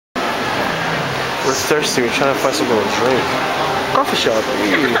We're thirsty. We're trying to find something to drink. Coffee shop.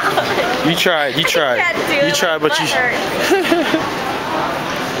 You tried. You tried. You tried, but you.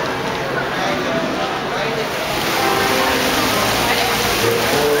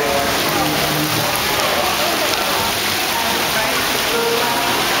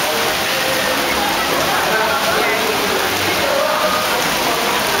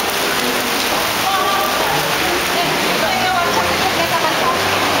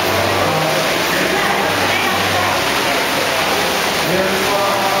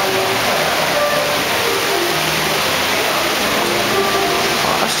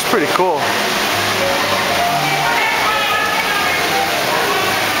 Pretty cool.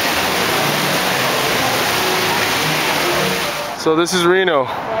 So this is Reno.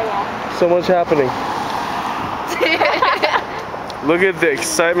 So much happening. Look at the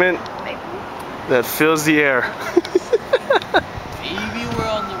excitement that fills the air. Maybe we're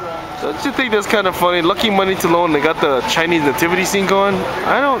on the wrong. Don't you think that's kind of funny? Lucky Money to Loan, they got the Chinese nativity scene going.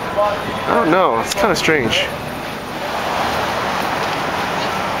 I don't know. It's kind of strange.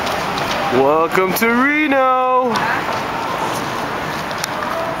 Welcome to Reno!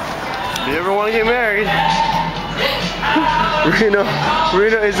 If you ever want to get married, Reno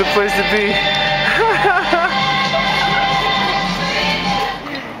is the place to be.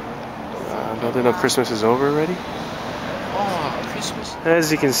 Don't they know Christmas is over already? Oh, Christmas.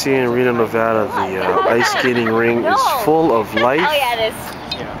 As you can see in Reno, Nevada, the ice skating ring is full of life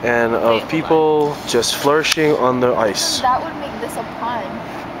and of people just flourishing on the ice. That would make this a pun.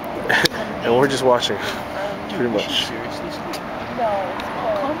 And we're just watching, pretty much. No,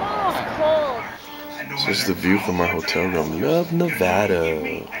 come on, it's cold. So this is the view from our hotel room. Love Nevada.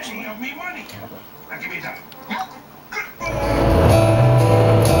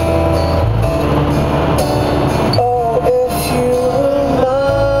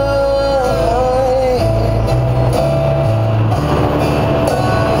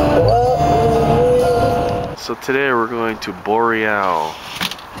 So today we're going to Boreal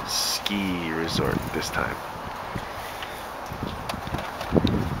Ski Resort this time.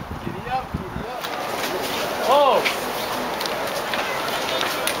 Giddy up, giddy up. Oh!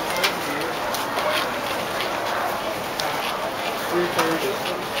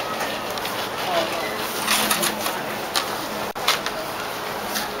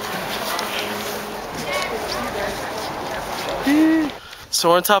 So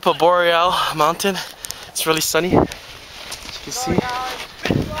we're on top of Boreal Mountain. It's really sunny, as you can see.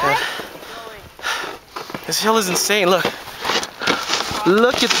 This hill is insane, look.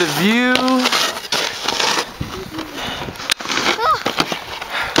 Look at the view.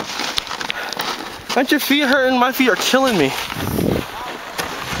 Aren't your feet hurting? My feet are killing me.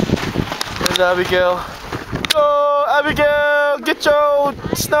 There's Abigail. Go, Abigail, get your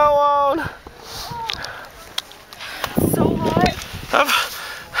snow on. So hot.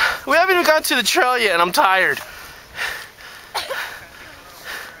 We haven't even gotten to the trail yet and I'm tired.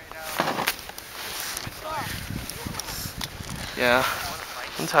 Yeah,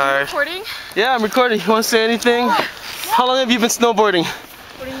 I'm tired. Recording? Yeah, I'm recording. You want to say anything? How long have you been snowboarding?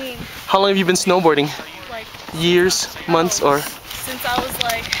 What do you mean? How long have you been snowboarding? Like Years, months, or? since I was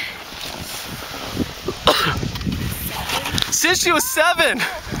like Since she was 7!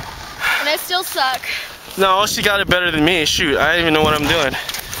 and I still suck. No, she got it better than me. Shoot, I don't even know what I'm doing.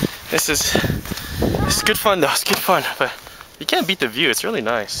 This is good fun though. It's good fun, but you can't beat the view. It's really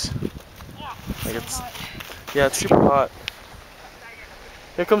nice. Like yeah, it's super hot.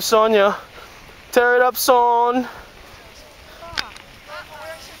 Here comes Sonia. Tear it up, Son.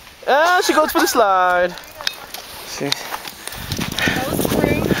 And she goes for the slide. See? That was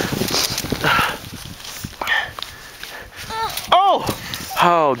spring. Oh!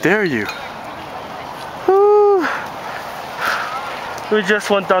 How dare you? Whew. We just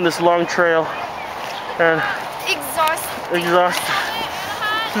went down this long trail and Exhausted.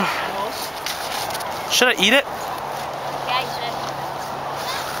 Should I eat it? Yeah, you should.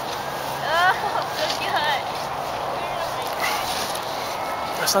 Oh, so good.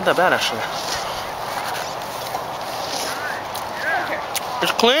 It's not that bad actually.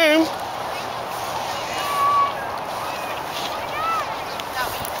 It's clean.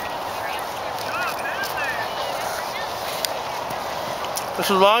 This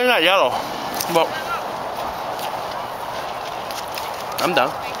is long, not yellow. But I'm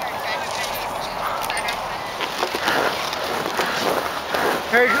done.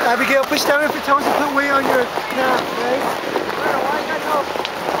 Hey, Abigail, push down with your toes and put weight on your calf, okay?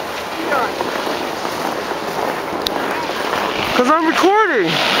 Because I'm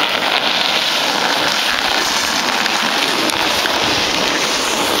recording.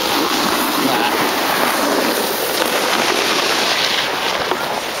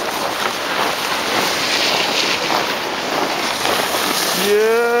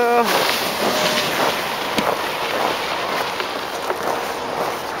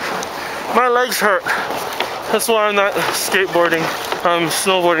 My legs hurt. That's why I'm not skateboarding. I'm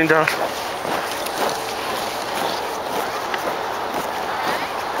snowboarding down.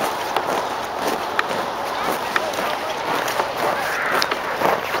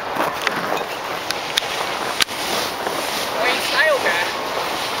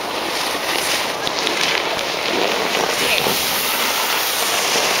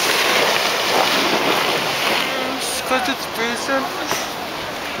 Because it's freezing.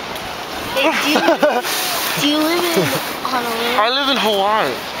 Do you live in Honolulu? I live in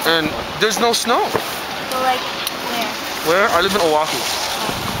Hawaii and there's no snow. Well, like, where? Where? I live in Oahu.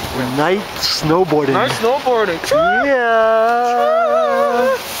 Night snowboarding. Nice snowboarding.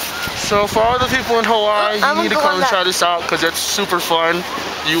 Yeah. So for all the people in Hawaii, you need to come and try this out because it's super fun.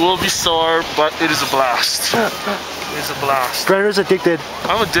 You will be sore, but it is a blast. It is a blast. Brenner's addicted.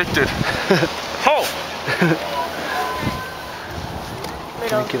 I'm addicted. Ho!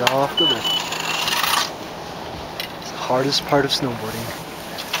 Take it off the lift. It's the hardest part of snowboarding.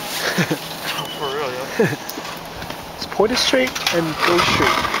 For real, yeah. Just point it straight and go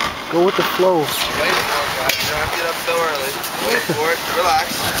straight. Go with the flow. Wait for it, guys. You don't have to get up so early. Wait for it.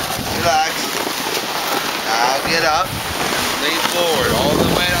 Relax. Relax. Now get up. Lean forward. All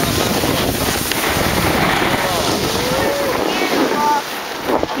the way on the left foot.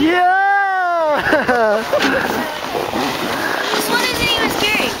 Yeah! This one isn't even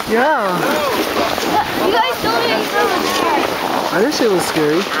scary. Yeah. You guys don't even know it's scary. I didn't say it was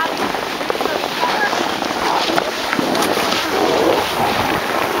scary.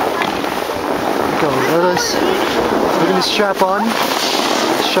 Go, let us. We're gonna strap on, and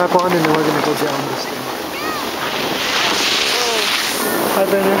then we're gonna go down this thing. Hi,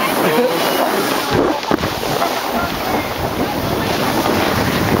 Brenner.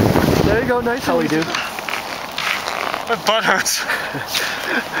 There you go, nice. How we do? My butt hurts.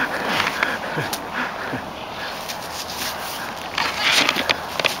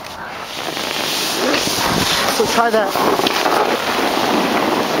 So try that.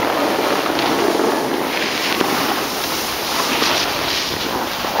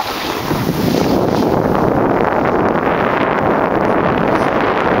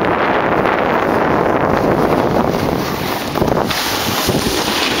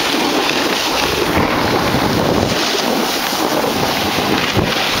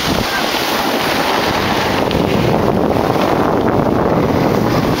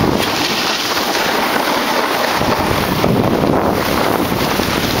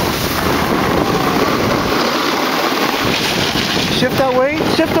 Shift that way,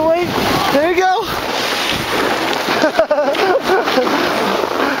 shift away. There you go.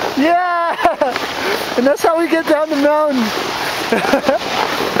 Yeah! And that's how we get down the mountain.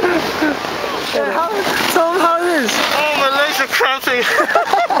 Tell them how it is. Oh, my legs are cramping.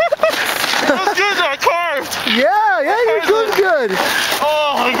 That's good, I carved. Yeah, you're doing good.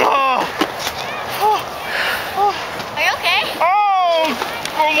 Oh my god. Are you okay? Oh,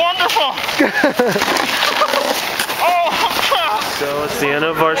 I'm wonderful. So it's the end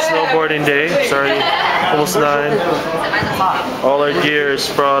of our snowboarding day. Sorry, almost 9. All our gear is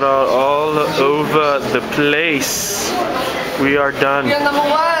spread out all over the place. We are done. We are number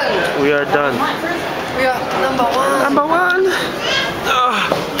 1. We are done. We are number 1. Number 1.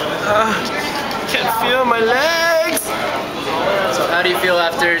 Can't feel my legs. So how do you feel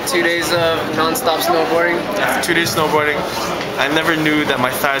after 2 days of non-stop snowboarding? After 2 days snowboarding, I never knew that my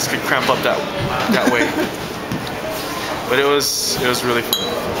thighs could cramp up that way. But it was really fun.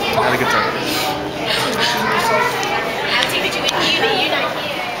 I had a good time. I'll take you with you, but you're not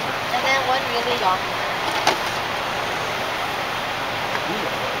here. And then one really long one.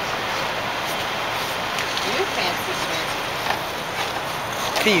 You fancy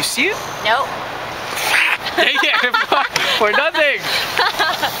Can you see it? Nope. For nothing.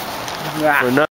 For nothing.